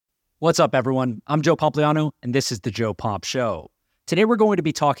What's up, everyone? I'm Joe Pompliano, and this is the Joe Pomp Show. Today, we're going to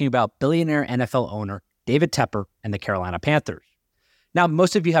be talking about billionaire NFL owner David Tepper and the Carolina Panthers. Now,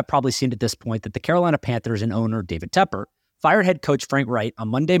 most of you have probably seen at this point that the Carolina Panthers and owner David Tepper fired head coach Frank Reich on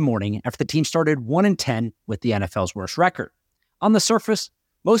Monday morning after the team started 1-10 with the NFL's worst record. On the surface,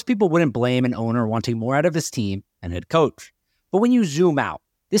 most people wouldn't blame an owner wanting more out of his team and head coach. But when you zoom out,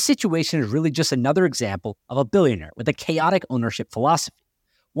 this situation is really just another example of a billionaire with a chaotic ownership philosophy,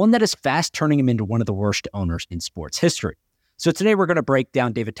 one that is fast turning him into one of the worst owners in sports history. So today we're going to break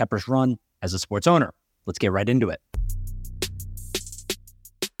down David Tepper's run as a sports owner. Let's get right into it.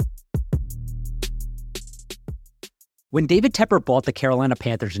 When David Tepper bought the Carolina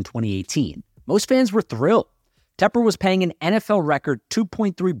Panthers in 2018, most fans were thrilled. Tepper was paying an NFL record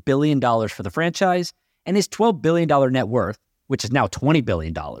 $2.3 billion for the franchise, and his $12 billion net worth, which is now $20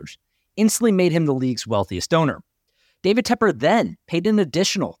 billion, instantly made him the league's wealthiest owner. David Tepper then paid an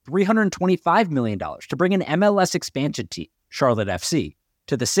additional $325 million to bring an MLS expansion team, Charlotte FC,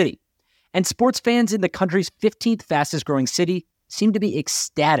 to the city. And sports fans in the country's 15th fastest growing city seemed to be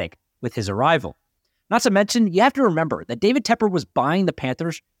ecstatic with his arrival. Not to mention, you have to remember that David Tepper was buying the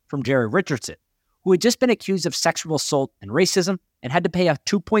Panthers from Jerry Richardson, who had just been accused of sexual assault and racism and had to pay a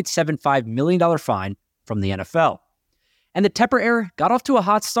 $2.75 million fine from the NFL. And the Tepper era got off to a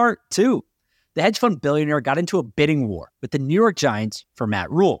hot start, too. The hedge fund billionaire got into a bidding war with the New York Giants for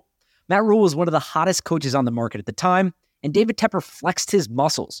Matt Rule. Matt Rule was one of the hottest coaches on the market at the time, and David Tepper flexed his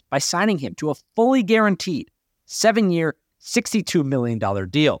muscles by signing him to a fully guaranteed 7-year, $62 million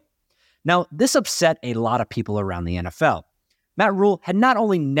deal. Now, this upset a lot of people around the NFL. Matt Rule had not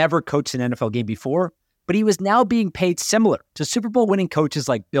only never coached an NFL game before, but he was now being paid similar to Super Bowl winning coaches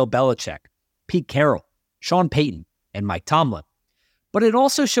like Bill Belichick, Pete Carroll, Sean Payton, and Mike Tomlin. But it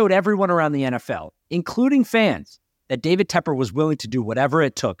also showed everyone around the NFL, including fans, that David Tepper was willing to do whatever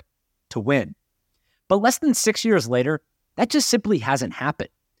it took to win. But less than 6 years later, that just simply hasn't happened.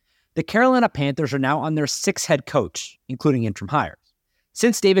 The Carolina Panthers are now on their sixth head coach, including interim hires,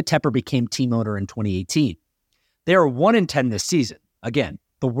 since David Tepper became team owner in 2018. They are 1-10 this season, again,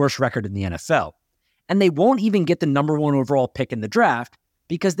 the worst record in the NFL, and they won't even get the number one overall pick in the draft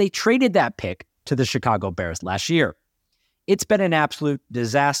because they traded that pick to the Chicago Bears last year. It's been an absolute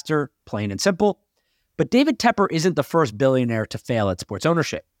disaster, plain and simple. But David Tepper isn't the first billionaire to fail at sports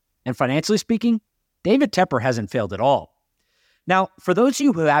ownership. And financially speaking, David Tepper hasn't failed at all. Now, for those of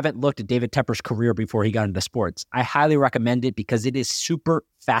you who haven't looked at David Tepper's career before he got into sports, I highly recommend it because it is super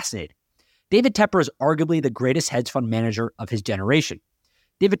fascinating. David Tepper is arguably the greatest hedge fund manager of his generation.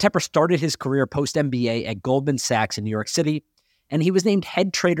 David Tepper started his career post-MBA at Goldman Sachs in New York City, and he was named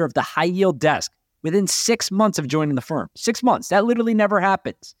head trader of the high-yield desk within 6 months of joining the firm. 6 months. That literally never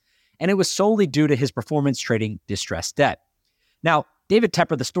happens. And it was solely due to his performance trading distressed debt. Now, David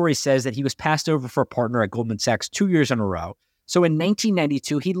Tepper, the story says that he was passed over for a partner at Goldman Sachs 2 years in a row. So in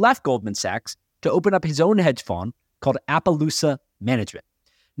 1992, he left Goldman Sachs to open up his own hedge fund called Appaloosa Management.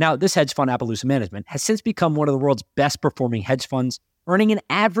 Now, this hedge fund, Appaloosa Management, has since become one of the world's best performing hedge funds, earning an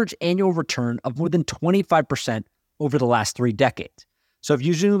average annual return of more than 25% over the last 3 decades. So if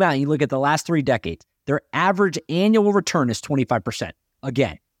you zoom out and you look at the last 3 decades, their average annual return is 25%.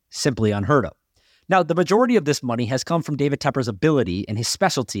 Again, simply unheard of. Now, the majority of this money has come from David Tepper's ability and his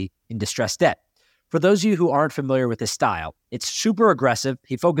specialty in distressed debt. For those of you who aren't familiar with his style, it's super aggressive.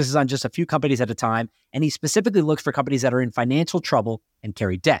 He focuses on just a few companies at a time, and he specifically looks for companies that are in financial trouble and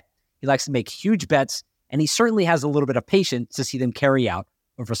carry debt. He likes to make huge bets, and he certainly has a little bit of patience to see them carry out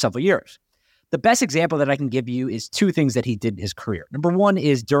over several years. The best example that I can give you is 2 things that he did in his career. Number one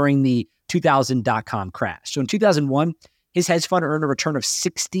is during the 2000 dot-com crash. So in 2001, his hedge fund earned a return of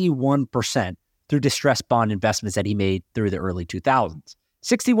 61% through distressed bond investments that he made through the early 2000s.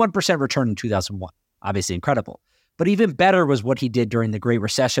 61% return in 2001. Obviously incredible. But even better was what he did during the Great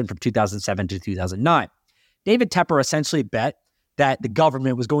Recession from 2007 to 2009. David Tepper essentially bet that the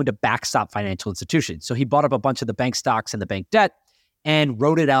government was going to backstop financial institutions. So he bought up a bunch of the bank stocks and the bank debt and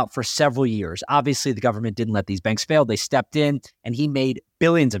wrote it out for several years. Obviously, the government didn't let these banks fail. They stepped in, and he made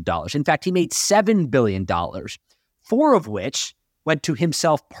billions of dollars. In fact, he made $7 billion, 4 of which went to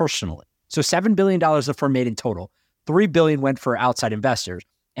himself personally. So $7 billion the firm made in total. $3 billion went for outside investors,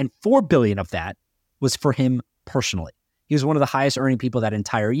 and $4 billion of that was for him personally. He was one of the highest earning people that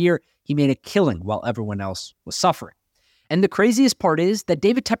entire year. He made a killing while everyone else was suffering. And the craziest part is that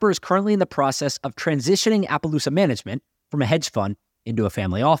David Tepper is currently in the process of transitioning Appaloosa Management from a hedge fund into a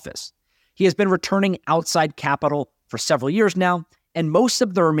family office. He has been returning outside capital for several years now, and most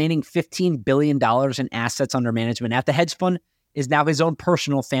of the remaining $15 billion in assets under management at the hedge fund is now his own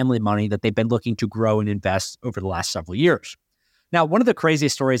personal family money that they've been looking to grow and invest over the last several years. Now, one of the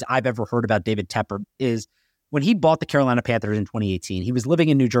craziest stories I've ever heard about David Tepper is when he bought the Carolina Panthers in 2018, he was living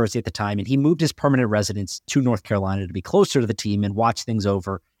in New Jersey at the time, and he moved his permanent residence to North Carolina to be closer to the team and watch things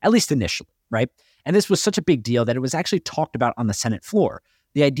over, at least initially, right? And this was such a big deal that it was actually talked about on the Senate floor.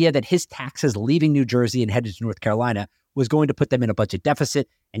 The idea that his taxes leaving New Jersey and headed to North Carolina was going to put them in a budget deficit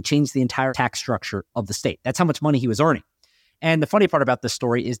and change the entire tax structure of the state. That's how much money he was earning. And the funny part about this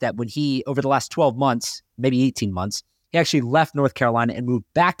story is that when he, over the last 12 months, maybe 18 months, he actually left North Carolina and moved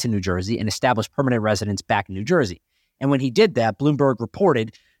back to New Jersey and established permanent residence back in New Jersey. And when he did that, Bloomberg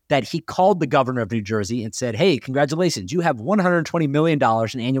reported that he called the governor of New Jersey and said, hey, congratulations, you have $120 million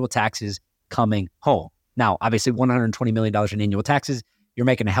in annual taxes coming home. Now, obviously, $120 million in annual taxes, you're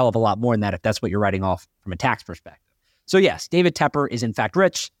making a hell of a lot more than that if that's what you're writing off from a tax perspective. So yes, David Tepper is in fact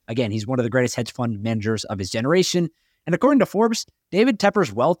rich. Again, he's one of the greatest hedge fund managers of his generation. And according to Forbes, David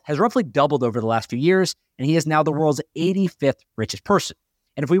Tepper's wealth has roughly doubled over the last few years, and he is now the world's 85th richest person.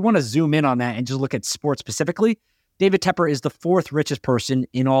 And if we want to zoom in on that and just look at sports specifically, David Tepper is the fourth richest person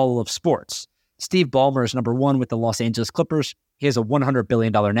in all of sports. Steve Ballmer is number one with the Los Angeles Clippers. He has a $100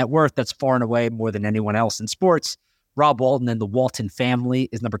 billion net worth. That's far and away more than anyone else in sports. Rob Walton and the Walton family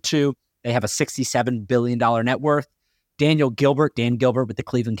is number two. They have a $67 billion net worth. Dan Gilbert with the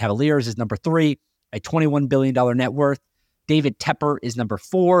Cleveland Cavaliers is number three, a $21 billion net worth. David Tepper is number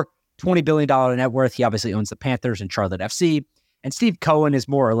four, $20 billion net worth. He obviously owns the Panthers and Charlotte FC. And Steve Cohen is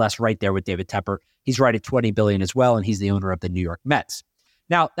more or less right there with David Tepper. He's right at $20 billion as well, and he's the owner of the New York Mets.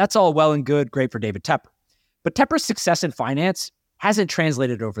 Now, that's all well and good, great for David Tepper. But Tepper's success in finance hasn't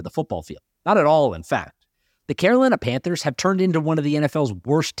translated over the football field. Not at all, in fact. The Carolina Panthers have turned into one of the NFL's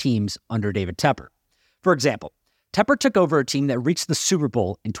worst teams under David Tepper. For example, Tepper took over a team that reached the Super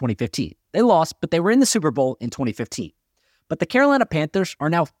Bowl in 2015. They lost, but they were in the Super Bowl in 2015. But the Carolina Panthers are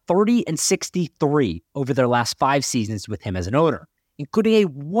now 30-63 over their last 5 seasons with him as an owner, including a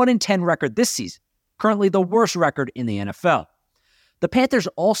 1-10 record this season, currently the worst record in the NFL. The Panthers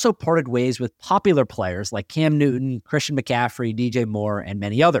also parted ways with popular players like Cam Newton, Christian McCaffrey, DJ Moore, and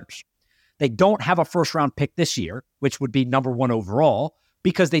many others. They don't have a first-round pick this year, which would be number 1 overall,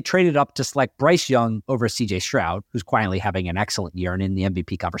 because they traded up to select Bryce Young over CJ Stroud, who's quietly having an excellent year and in the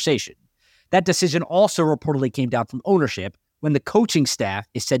MVP conversation. That decision also reportedly came down from ownership when the coaching staff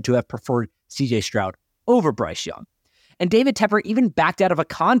is said to have preferred CJ Stroud over Bryce Young. And David Tepper even backed out of a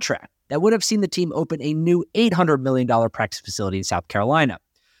contract that would have seen the team open a new $800 million practice facility in South Carolina.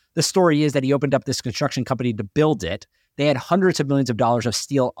 The story is that he opened up this construction company to build it. They had hundreds of millions of dollars of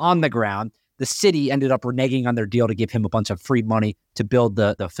steel on the ground. The city ended up reneging on their deal to give him a bunch of free money to build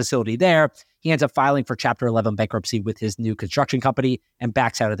the facility there. He ends up filing for Chapter 11 bankruptcy with his new construction company and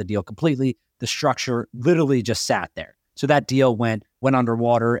backs out of the deal completely. The structure literally just sat there. So that deal went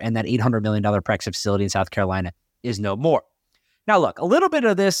underwater, and that $800 million practice facility in South Carolina is no more. Now, look, a little bit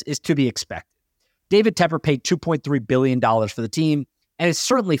of this is to be expected. David Tepper paid $2.3 billion for the team, and it's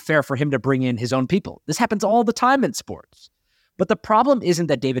certainly fair for him to bring in his own people. This happens all the time in sports. But the problem isn't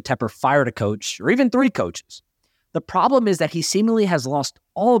that David Tepper fired a coach or even 3 coaches. The problem is that he seemingly has lost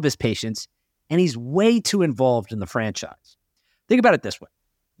all of his patience, and he's way too involved in the franchise. Think about it this way.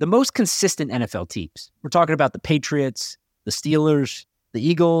 The most consistent NFL teams, we're talking about the Patriots, the Steelers, the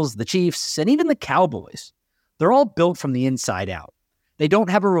Eagles, the Chiefs, and even the Cowboys, they're all built from the inside out. They don't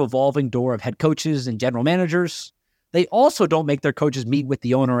have a revolving door of head coaches and general managers. They also don't make their coaches meet with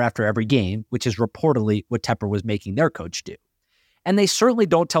the owner after every game, which is reportedly what Tepper was making their coach do. And they certainly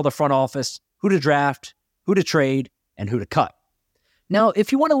don't tell the front office who to draft, who to trade, and who to cut. Now,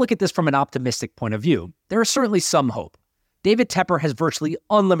 if you want to look at this from an optimistic point of view, there is certainly some hope. David Tepper has virtually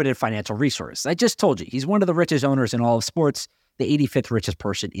unlimited financial resources. I just told you, he's one of the richest owners in all of sports, the 85th richest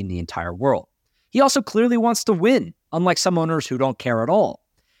person in the entire world. He also clearly wants to win, unlike some owners who don't care at all.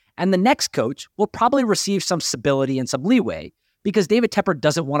 And the next coach will probably receive some stability and some leeway because David Tepper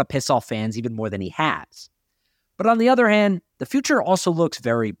doesn't want to piss off fans even more than he has. But on the other hand, the future also looks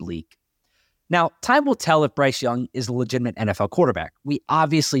very bleak. Now, time will tell if Bryce Young is a legitimate NFL quarterback. We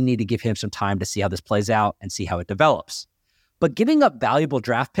obviously need to give him some time to see how this plays out and see how it develops. But giving up valuable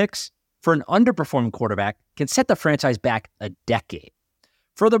draft picks for an underperforming quarterback can set the franchise back a decade.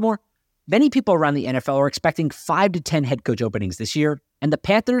 Furthermore, many people around the NFL are expecting 5 to 10 head coach openings this year, and the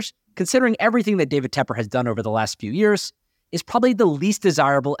Panthers, considering everything that David Tepper has done over the last few years, is probably the least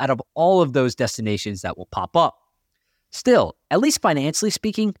desirable out of all of those destinations that will pop up. Still, at least financially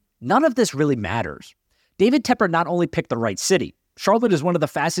speaking, none of this really matters. David Tepper not only picked the right city, Charlotte is one of the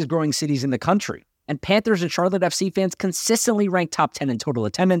fastest growing cities in the country, and Panthers and Charlotte FC fans consistently rank top 10 in total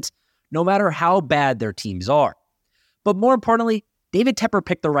attendance, no matter how bad their teams are. But more importantly, David Tepper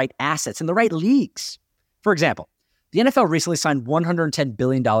picked the right assets in the right leagues. For example, The NFL recently signed $110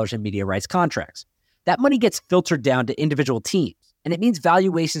 billion in media rights contracts. That money gets filtered down to individual teams, and it means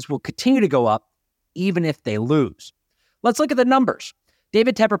valuations will continue to go up even if they lose. Let's look at the numbers.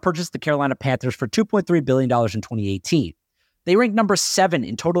 David Tepper purchased the Carolina Panthers for $2.3 billion in 2018. They ranked number 7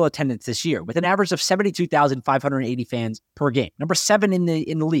 in total attendance this year, with an average of 72,580 fans per game. Number 7 in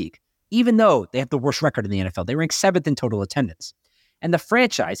the league. Even though they have the worst record in the NFL, they rank 7th in total attendance. And the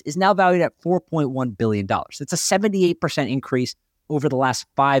franchise is now valued at $4.1 billion. That's a 78% increase over the last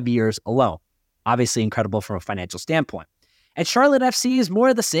 5 years alone. Obviously incredible from a financial standpoint. And Charlotte FC is more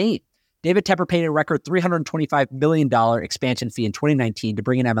of the same. David Tepper paid a record $325 million expansion fee in 2019 to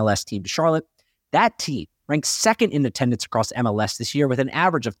bring an MLS team to Charlotte. That team ranked 2nd in attendance across MLS this year with an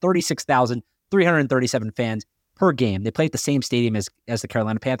average of 36,337 fans per game. They play at the same stadium as the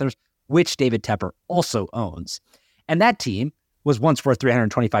Carolina Panthers, which David Tepper also owns. And that team was once worth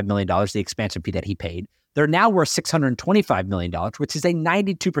 $325 million, the expansion fee that he paid. They're now worth $625 million, which is a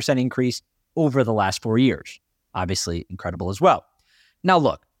 92% increase over the last 4 years. Obviously incredible as well. Now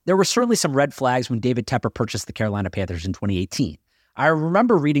look, there were certainly some red flags when David Tepper purchased the Carolina Panthers in 2018. I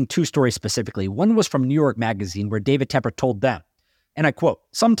remember reading 2 stories specifically. One was from New York Magazine where David Tepper told them, and I quote,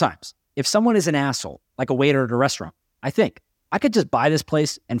 "Sometimes, if someone is an asshole, like a waiter at a restaurant, I think, I could just buy this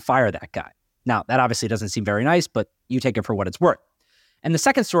place and fire that guy." Now, that obviously doesn't seem very nice, but you take it for what it's worth. And the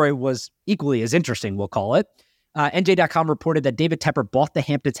second story was equally as interesting, we'll call it. NJ.com reported that David Tepper bought the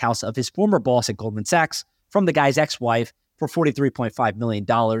Hamptons house of his former boss at Goldman Sachs from the guy's ex-wife for $43.5 million.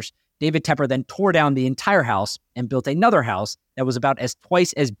 David Tepper then tore down the entire house and built another house that was about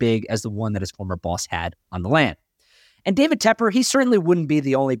twice as big as the one that his former boss had on the land. And David Tepper, he certainly wouldn't be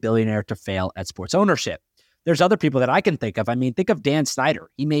the only billionaire to fail at sports ownership. There's other people that I can think of. I mean, think of Dan Snyder.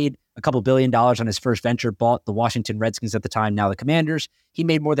 He made a couple $1 billion on his first venture, bought the Washington Redskins at the time, now the Commanders. He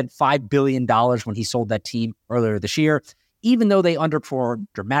made more than $5 billion when he sold that team earlier this year, even though they underperformed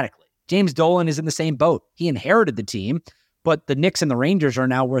dramatically. James Dolan is in the same boat. He inherited the team, but the Knicks and the Rangers are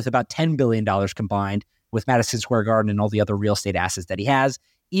now worth about $10 billion combined with Madison Square Garden and all the other real estate assets that he has,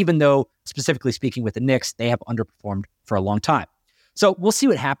 even though, specifically speaking with the Knicks, they have underperformed for a long time. So we'll see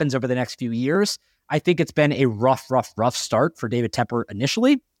what happens over the next few years. I think it's been a rough start for David Tepper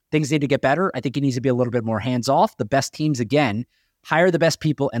initially. Things need to get better. I think he needs to be a little bit more hands-off. The best teams, again, hire the best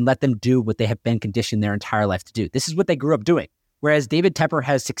people and let them do what they have been conditioned their entire life to do. This is what they grew up doing. Whereas David Tepper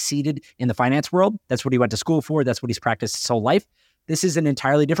has succeeded in the finance world. That's what he went to school for. That's what he's practiced his whole life. This is an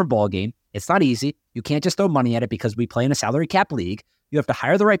entirely different ballgame. It's not easy. You can't just throw money at it because we play in a salary cap league. You have to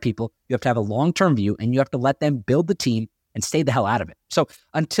hire the right people. You have to have a long-term view, and you have to let them build the team and stay the hell out of it. So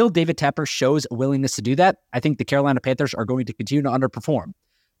until David Tepper shows a willingness to do that, I think the Carolina Panthers are going to continue to underperform.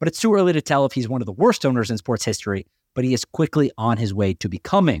 But it's too early to tell if he's one of the worst owners in sports history, but he is quickly on his way to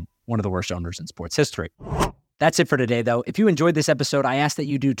becoming one of the worst owners in sports history. That's it for today, though. If you enjoyed this episode, I ask that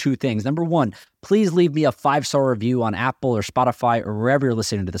you do 2 things. Number 1, please leave me a 5-star review on Apple or Spotify or wherever you're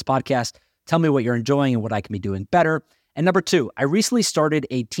listening to this podcast. Tell me what you're enjoying and what I can be doing better. And number 2, I recently started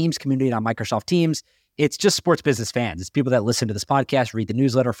a Teams community on Microsoft Teams. It's just sports business fans. It's people that listen to this podcast, read the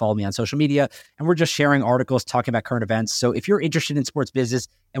newsletter, follow me on social media, and we're just sharing articles, talking about current events. So if you're interested in sports business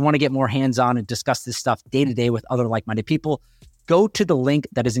and want to get more hands-on and discuss this stuff day-to-day with other like-minded people, go to the link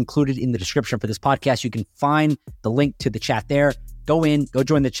that is included in the description for this podcast. You can find the link to the chat there. Go in, go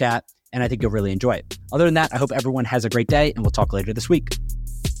join the chat, and I think you'll really enjoy it. Other than that, I hope everyone has a great day, and we'll talk later this week.